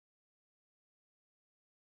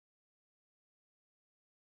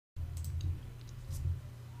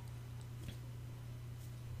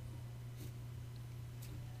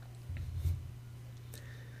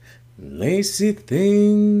Lacy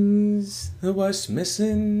things the wife's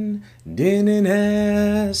missing, didn't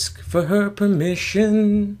ask for her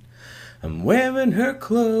permission. I'm wearing her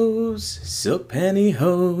clothes, silk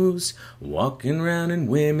pantyhose, walking around in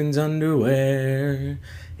women's underwear.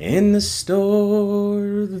 In the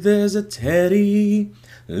store there's a teddy,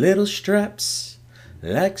 little straps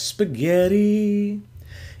like spaghetti.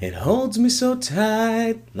 It holds me so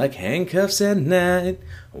tight, like handcuffs at night,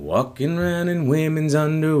 walking around in women's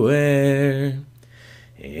underwear.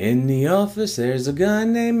 In the office there's a guy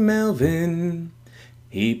named Melvin.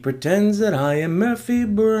 He pretends that I am Murphy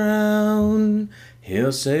Brown.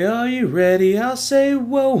 He'll say, "Are you ready?" I'll say,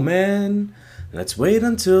 "Whoa, man, let's wait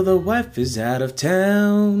until the wife is out of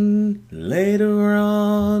town. Later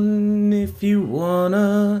on, if you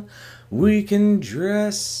wanna, we can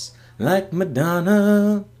dress like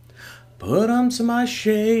Madonna. Put on some eye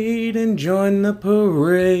shade and join the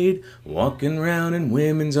parade, walking around in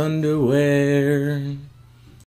women's underwear."